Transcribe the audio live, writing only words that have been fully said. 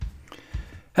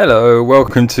Hello,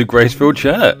 welcome to Gracefield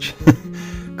Church.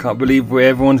 Can't believe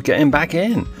everyone's getting back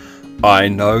in. I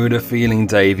know the feeling,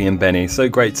 Davey and Benny. So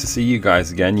great to see you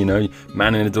guys again,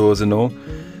 man in the doors and all.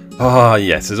 Ah,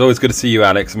 yes, it's always good to see you,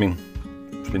 Alex. I mean,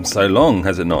 it's been so long,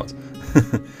 has it not?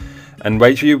 And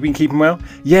Rachel, you've been keeping well?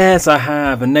 Yes, I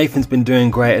have. And Nathan's been doing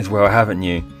great as well, haven't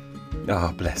you?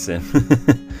 Oh, bless him.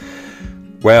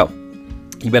 Well,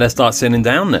 you better start sitting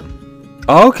down then.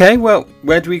 Oh, okay, well,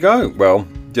 where do we go? Well,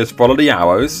 just follow the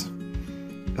arrows.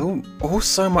 Oh,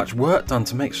 so much work done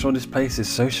to make sure this place is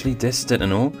socially distant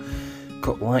and all.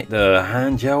 Got like the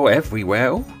hand gel everywhere.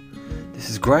 Oh, this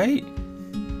is great.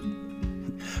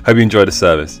 Hope you enjoyed the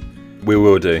service. We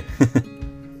will do.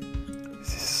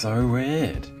 This is so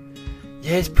weird.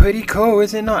 Yeah, it's pretty cool,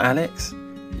 is it not, Alex?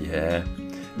 Yeah.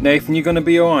 Nathan, you gonna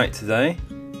be alright today?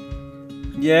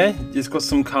 Yeah, just got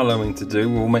some colouring to do.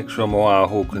 We'll make sure Mariah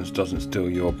Hawkins doesn't steal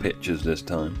your pictures this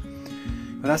time.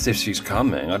 Well, that's if she's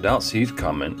coming. I doubt she's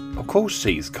coming. Of course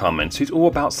she's coming. She's all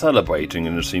about celebrating,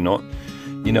 and is she not?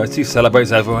 She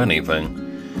celebrates over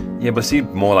anything. Yeah, but she'd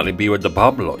more likely be with the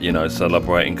pub lot,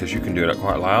 celebrating, because you can do that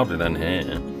quite loudly than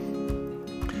here.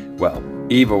 Well,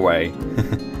 either way.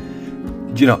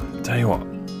 Tell you what.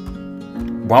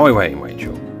 While we're waiting,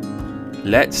 Rachel,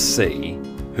 let's see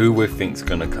who we think's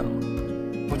gonna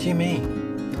come. What do you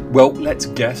mean? Well, let's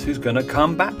guess who's gonna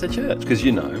come back to church, because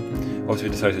obviously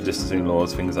with the social distancing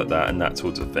laws, things like that, and that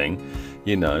sort of thing,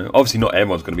 obviously not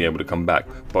everyone's going to be able to come back,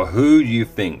 but who do you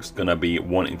think's going to be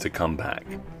wanting to come back?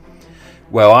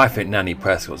 Well, I think Nanny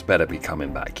Prescott's better be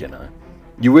coming back,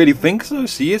 You really think so?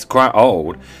 She is quite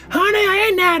old. Honey, I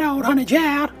ain't that old, honey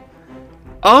child.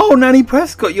 Oh, Nanny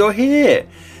Prescott, you're here.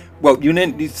 Well, you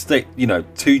need to stay,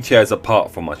 2 chairs apart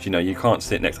from us. You can't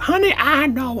sit next. Honey, I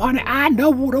know what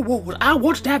it was. I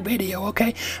watched that video,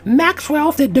 okay?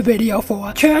 Maxwell did the video for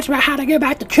a church about how to get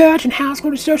back to church and how it's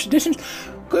going to social distance.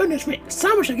 Goodness me,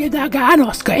 someone should give that guy an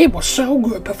Oscar. It was so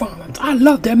good performance. I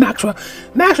loved that Maxwell.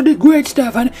 Maxwell did great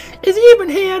stuff, honey. Is he even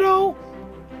here, though?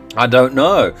 I don't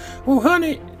know. Well,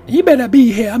 honey, he better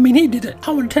be here. I mean, he did it.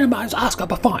 I want to tell him about his Oscar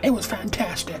performance. It was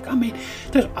fantastic. I mean,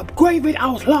 just a great video.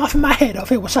 I was laughing my head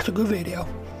off. It was such a good video.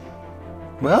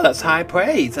 Well, that's high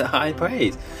praise. High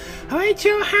praise.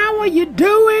 Rachel, how are you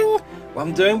doing? Well,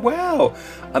 I'm doing well.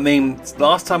 I mean,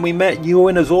 last time we met, you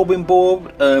were in a absorbing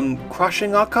board,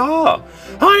 crushing our car.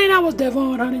 Honey, that was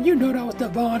Devon, honey. You know that was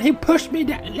Devon. He pushed me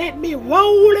down, let me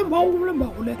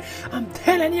rolling. I'm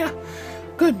telling you,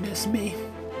 goodness me.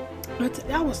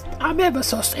 I'm ever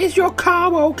so. Is your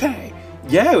car okay?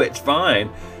 Yeah, it's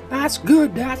fine. That's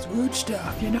good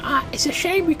stuff. It's a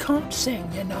shame we can't sing,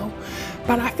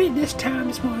 But I think this morning,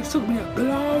 it's going to be a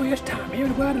glorious time. Here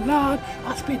in the word of the Lord,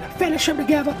 us being a fellowship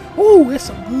together. Ooh, it's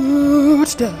some good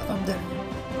stuff, I'm telling you.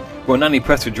 Well, Nanny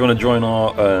Prescott, do you want to join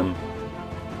our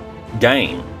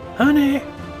game? Honey,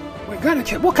 we're going to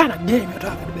check. What kind of game you're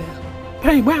talking about?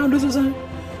 Playing rounders or something?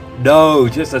 No,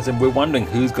 just as in we're wondering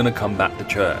who's going to come back to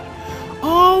church.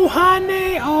 Oh,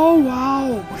 honey. Oh,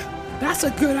 wow. That's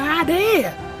a good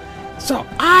idea. So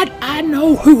I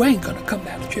know who ain't going to come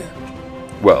back to church.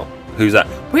 Well, who's that?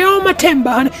 Wilma Timber,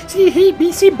 honey.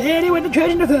 See, Betty went to church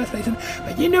in the first place.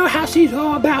 But you know how she's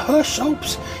all about her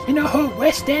soaps, her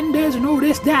West Enders and all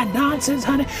this, that nonsense,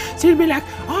 honey. She'd be like,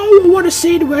 oh, I want to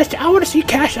see I want to see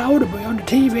Cash Alderby on the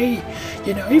TV.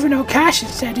 Even though Cash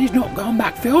has said he's not going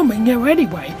back filming,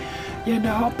 anyway.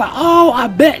 But I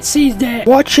bet she's there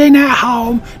watching at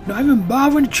home, not even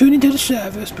bothering to tune into the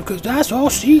service because that's all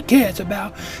she cares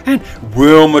about. And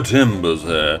Wilma Timber's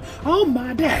here. Oh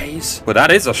my days. Well,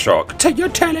 that is a shock. You're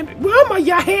telling me, Wilma,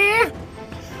 you're here?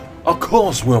 Of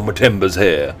course Wilma Timber's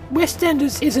here. West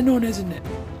Enders isn't on, isn't it?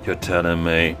 You're telling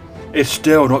me. It's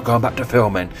still not going back to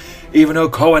filming, even though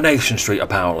Coronation Street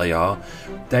apparently are.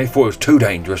 They thought it was too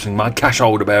dangerous, and my Cash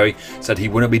Alderberry said he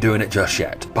wouldn't be doing it just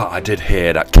yet. But I did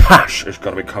hear that Cash is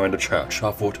going to be coming to church.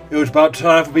 I thought it was about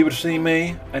time for people to see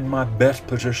me in my best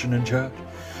position in church.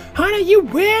 Honey, you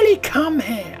really come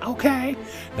here, okay?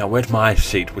 Now, where's my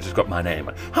seat, which has got my name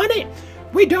on it? Honey,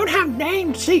 we don't have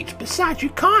named seats. Besides, you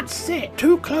can't sit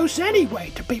too close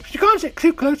anyway to people. You can't sit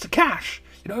too close to Cash.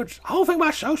 It's the whole thing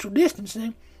about social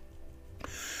distancing.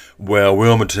 Well,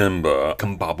 Wilma Timber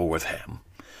can bubble with him.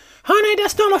 Honey,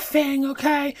 that's not a thing,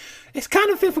 okay? It's kind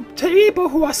of thing for people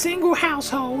who are single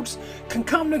households can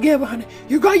come together, honey.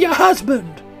 You got your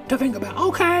husband to think about,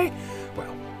 okay?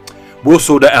 Well, we'll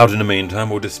sort it out in the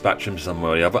meantime. We'll dispatch him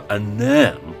somewhere or the other, and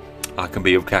then I can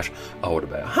be with Cash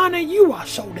Alderberry. Honey, you are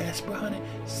so desperate, honey.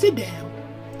 Sit down.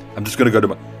 I'm just going to go to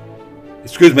my...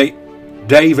 Excuse me,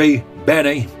 Davy,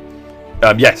 Benny.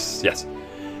 Yes.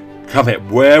 Come here.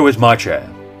 Where is my chair?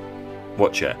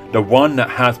 What chair? The one that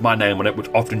has my name on it, which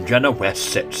often Jenna West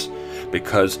sits.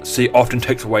 Because she often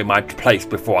takes away my place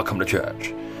before I come to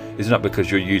church. Isn't that because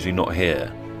you're usually not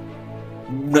here?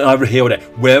 Neither here or there.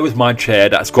 Where is my chair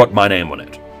that's got my name on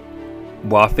it?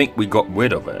 Well, I think we got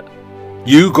rid of it.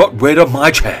 You got rid of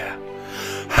my chair?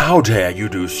 How dare you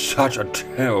do such a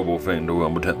terrible thing to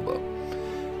Wilma Timber?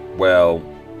 Well,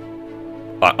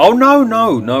 oh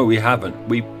no, we haven't.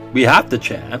 We have the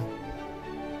chair.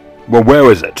 Well,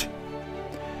 where is it?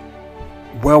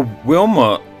 Well,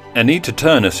 Wilma, Anita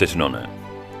Turner's sitting on it.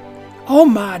 Oh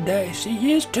my days,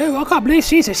 she is too. I can't believe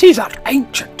she's like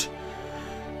ancient.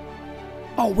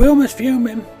 Oh, Wilma's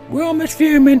fuming.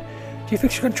 Do you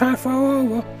think she's going to try and throw her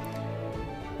over?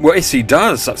 Well, if she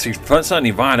does, she's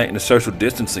certainly violating the social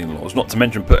distancing laws, not to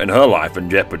mention putting her life in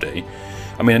jeopardy.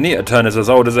 I mean, Anita Turner's as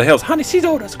old as the hills. Honey, she's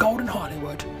old as gold in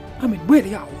Hollywood. I mean,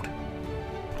 really old.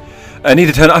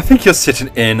 Anita Turner, I think you're sitting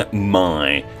in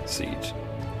my seat.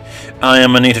 I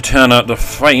am Anita Turner, the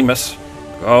famous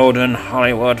golden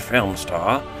Hollywood film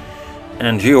star.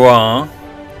 And you are?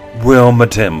 Wilma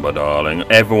Timber, darling.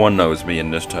 Everyone knows me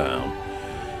in this town.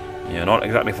 Yeah, not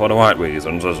exactly for the right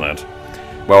reasons, isn't it?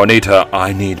 Well, Anita,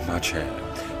 I need my chair.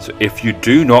 So if you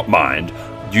do not mind,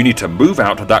 you need to move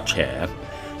out of that chair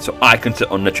so I can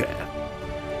sit on the chair.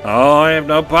 Oh, I have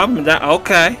no problem with that.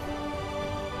 Okay.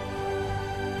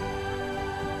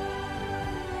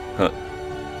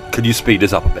 Could you speed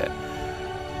this up a bit?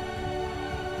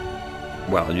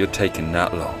 Well, you're taking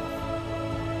that long.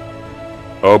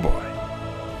 Oh boy.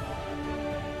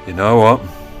 You know what?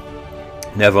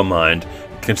 Never mind.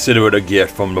 Consider it a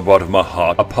gift from the bottom of my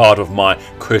heart. A part of my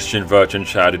Christian virtue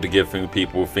charity to give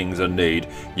people things they need.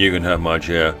 You can have my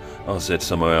chair. I'll sit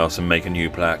somewhere else and make a new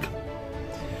plaque.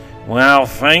 Well,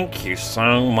 thank you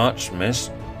so much, Miss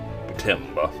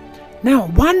Timber. Now, I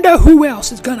wonder who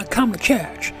else is going to come to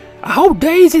church. I hope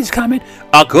Daisy's coming.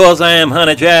 Of course I am,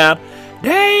 honey child.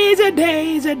 Daisy,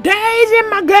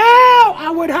 my girl.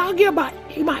 I would hug you, but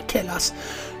you might kill us.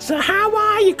 So how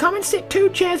are you? Come and sit 2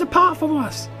 chairs apart from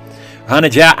us. Honey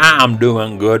child, I am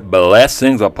doing good.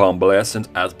 Blessings upon blessings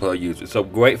as per usual. So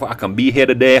grateful I can be here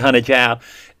today, honey child.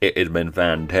 It has been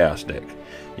fantastic.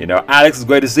 You know, Alex, it's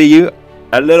great to see you.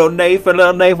 A little Nathan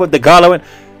with the coloring.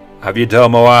 Have you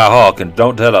told Mariah Hawkins?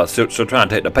 Don't tell her. She'll try and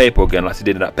take the paper again like she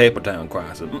did in that Paper Town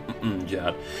crisis.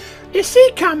 Child. Is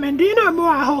she coming? Do you know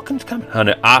Mariah Hawkins coming?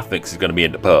 Honey, I think she's going to be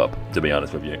in the pub, to be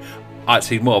honest with you.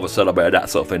 She's more of a celebrator, that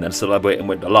sort of thing, than celebrating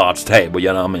with the large table,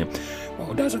 you know what I mean?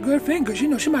 Well, that's a good thing, because,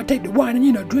 she might take the wine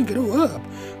and, drink it all up.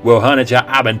 Well, honey, child,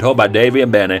 I've been told by Davey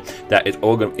and Benny that it's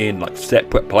all in,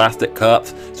 separate plastic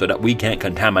cups so that we can't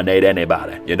contaminate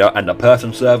anybody, and the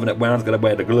person serving it round's going to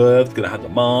wear the gloves, going to have the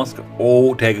mask,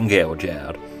 all taken care of,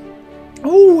 child.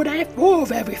 Oh, they're full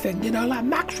of everything, like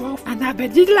Maxwell. And I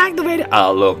bet you like the video. I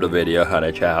love the video,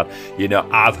 honey child.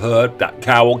 I've heard that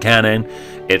Carol Cannon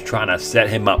is trying to set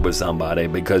him up with somebody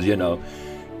because,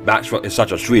 Maxwell is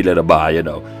such a sweet little boy,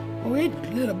 Oh, he's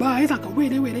a little boy. He's like a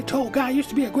really, really tall guy. He used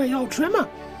to be a great old trimmer.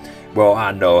 Well,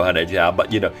 I know, honey child,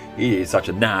 but, he is such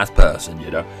a nice person,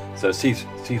 So she's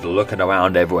looking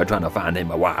around everywhere trying to find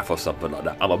him a wife or something like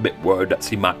that. I'm a bit worried that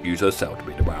she might use herself to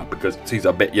be the wife because she's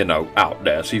a bit, out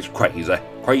there. She's crazy.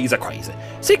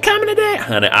 She coming today?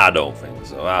 Honey, I don't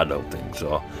think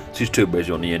so. She's too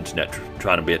busy on the internet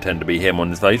trying to pretend to be him on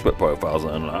his Facebook profiles,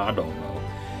 and I don't know.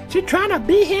 She trying to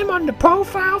be him on the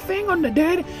profile thing on the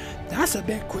dirty? That's a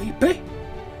bit creepy.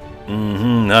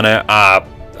 Honey,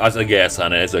 it's a guess,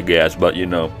 honey. It's a guess, but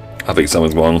I think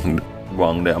something's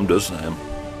wrong there. I'm just saying.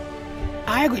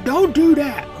 I agree. Don't do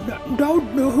that. Don't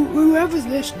whoever's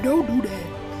listening, don't do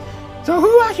that. So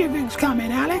who else you think's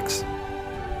coming, Alex?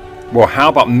 Well, how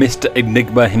about Mr.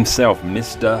 Enigma himself,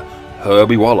 Mr.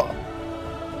 Herbie Waller?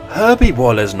 Herbie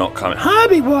Waller's not coming.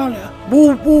 Herbie Waller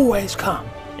will always come.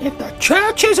 If the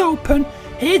church is open,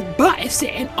 his butt is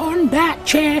sitting on that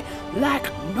chair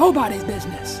like nobody's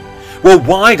business. Well,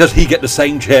 why does he get the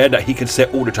same chair that he can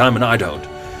sit all the time and I don't?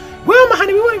 Well, my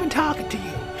honey, we weren't even talking to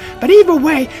you. But either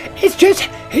way, it's just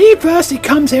he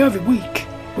comes here every week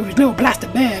with his little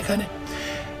plastic bag, honey.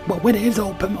 Well, when it is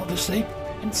open, obviously.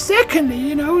 And secondly,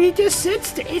 he just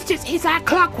sits there. It's like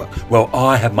clockwork. Well,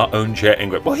 I have my own chair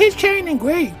engraved. Well, his chair ain't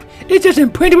engraved. It's just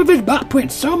imprinted with his butt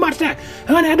print so much that,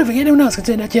 honey, I don't think anyone else can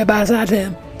sit in that chair by side to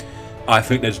him. I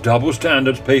think there's double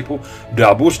standards, people.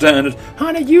 Double standards.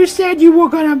 Honey, you said you were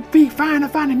going to be find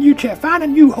a new chair, find a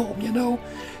new home,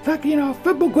 Like,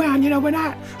 football ground, when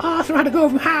Arsenal had to go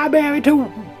from Highbury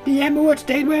to the Emirates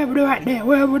State, wherever they're at now,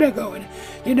 wherever they're going.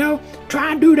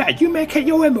 Try and do that. You make it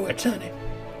your Emirates, honey.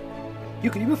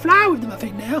 You can even fly with them, I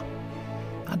think, now.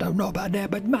 I don't know about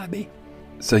that, but it might be.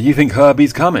 So you think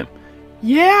Herbie's coming?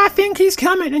 Yeah, I think he's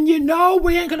coming, and you know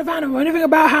we ain't gonna find out anything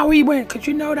about how he went, because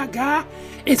you know that guy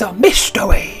is a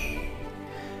mystery.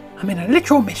 I mean, a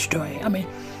literal mystery. I mean,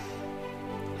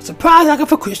 surprised like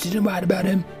for Christian to write about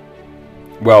him.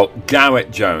 Well, Garrett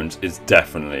Jones is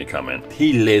definitely coming.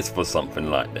 He lives for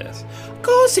something like this. Of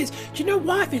course it's. Do you know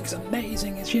what I think is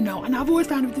amazing is, and I've always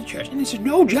found it with the church, and this is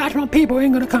no judgment on people who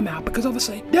ain't gonna come out, because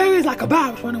obviously there is like a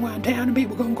virus running around town and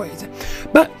people going crazy.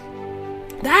 But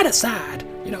that aside,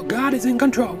 God is in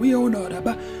control. We all know that.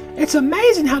 But it's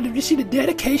amazing how you see the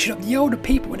dedication of the older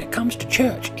people when it comes to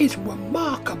church. It's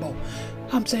remarkable.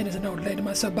 I'm saying as an old lady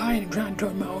myself, but I ain't trying to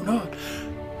turn my own heart.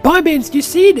 Point being, you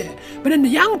see that. But then the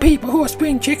young people who are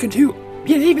spring chickens, who,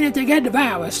 even if they get the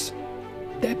virus,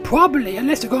 they're probably,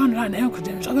 unless they're going on health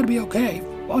conditions, are going to be okay,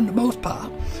 on the most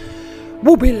part,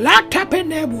 will be locked up in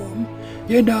their room,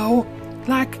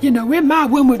 like, in my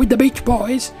room with the Beach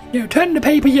Boys, turning the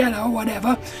paper yellow or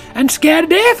whatever, and scared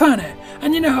to death, honey.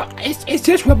 And, it's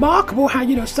just remarkable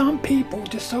how, some people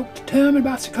just so determined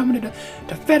about succumbing to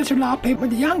the fetish of a lot of people. With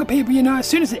the younger people, as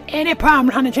soon as there's any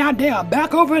problem, honey, child, they are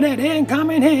back over there. They ain't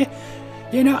coming here.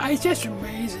 It just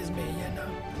amazes me,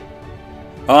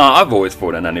 I've always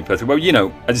thought that Nanny Prescott.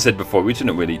 Well, as I said before, we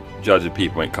shouldn't really judge the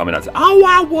people ain't coming out.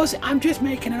 I'm just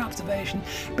making an observation,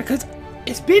 because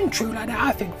it's been true like that,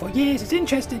 I think, for years. It's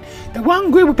interesting. The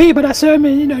one group of people that serve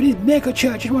me, these mega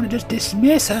churches want to just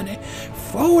dismiss, honey,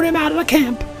 throw them out of the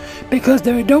camp because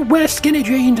they don't wear skinny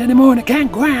jeans anymore and they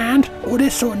can't grind, all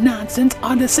this sort of nonsense,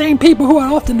 are the same people who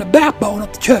are often the backbone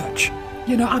of the church.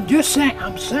 I'm just saying.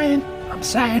 I'm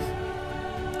saying.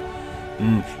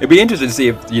 It'd be interesting to see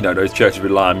if, those churches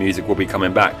rely on music will be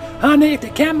coming back. Honey, if they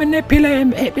can't manipulate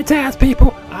and hypnotize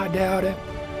people, I doubt it.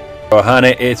 Well,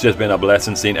 honey, it's just been a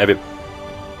blessing seeing every...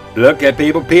 Look at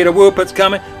people, Peter Whoopert's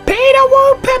coming. Peter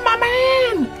Whoopert, my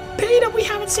man! Peter, we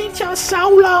haven't seen each other so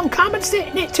long. Come and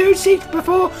sit in 2 seats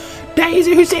before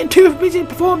Daisy, who's sitting 2 seats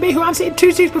before me, who I'm sitting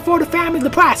 2 seats before the family of the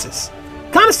Prices.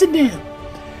 Come and sit down.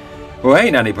 Well, hey,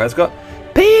 Nanny Prescott.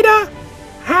 Peter,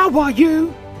 how are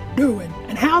you doing?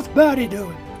 And how's Buddy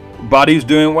doing? Buddy's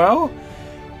doing well.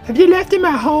 Have you left him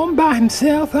at home by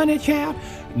himself, honey child?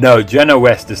 No, Jenna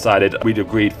West decided we'd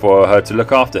agreed for her to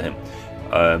look after him.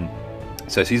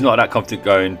 So she's not that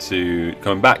confident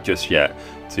coming back just yet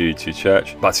to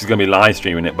church, but she's going to be live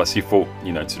streaming it. But she thought,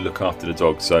 to look after the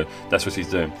dog, so that's what she's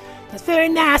doing. That's very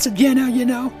nice of Jenna, I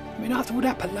mean, after all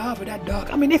that palaver, that dog.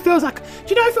 I mean, it feels like,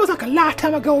 it feels like a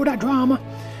lifetime ago, that drama.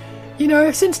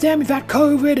 Since then we've had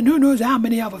COVID and who knows how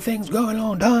many other things going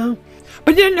on down.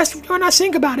 But then when I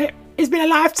think about it, it's been a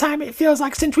lifetime. It feels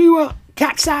like since we were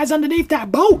capsized underneath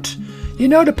that boat.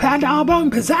 The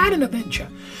Album Poseidon adventure.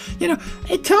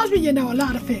 It tells me, a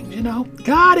lot of things,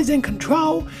 God is in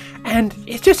control, and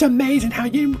it's just amazing how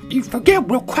you forget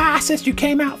what crisis you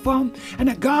came out from, and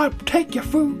that God will take you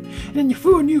through, and then you're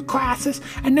through a new crisis,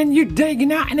 and then you're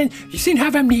digging out, and then you seem to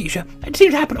have amnesia. It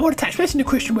seems to happen all the time, especially in the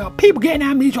Christian world. People getting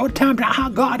amnesia all the time about how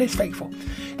God is faithful.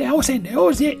 They're always saying,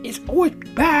 it's always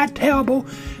bad, terrible,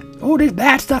 all this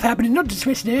bad stuff happening, not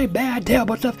dismissing any bad,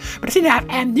 terrible stuff, but it seems to have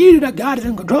amnesia that God is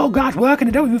in control, God's working,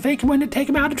 and they don't even think when to take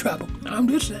him out of trouble. I'm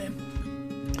just saying.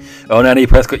 Oh, Nanny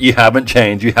Prescott, you haven't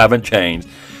changed.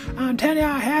 I'm telling you,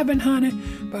 I haven't, honey.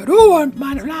 But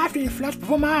my life did flash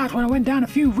before my eyes when I went down a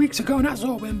few weeks ago, and that's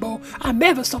all, Wimbo. I'm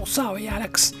ever so sorry,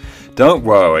 Alex. Don't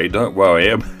worry.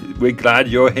 We're glad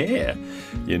you're here.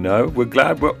 We're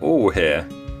glad we're all here.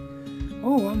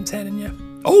 Oh, I'm telling you.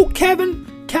 Oh,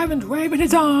 Kevin's waving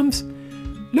his arms.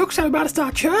 Looks like we're about to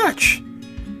start church.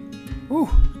 Ooh.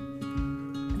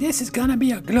 This is gonna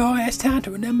be a glorious time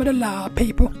to remember the law,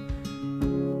 people.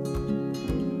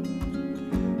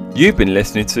 You've been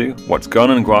listening to What's Going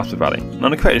On in Gloucester Valley, and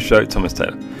on the creative show, Thomas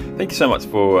Taylor. Thank you so much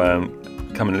for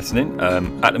coming and listening.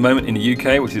 At the moment in the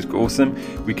UK, which is awesome,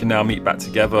 we can now meet back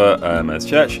together as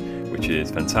church, which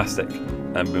is fantastic.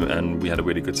 And we had a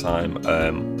really good time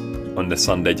on the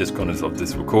Sunday just gone of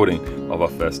this recording of our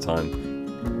first time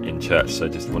in church. So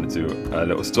just wanted to do a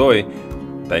little story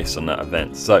based on that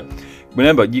event. So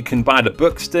remember, you can buy the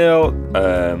book still.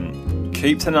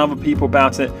 Keep telling other people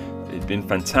about it. It's been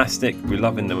fantastic. We're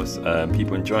loving those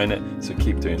people enjoying it, so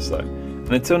keep doing so.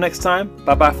 And until next time,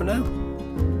 bye bye for now.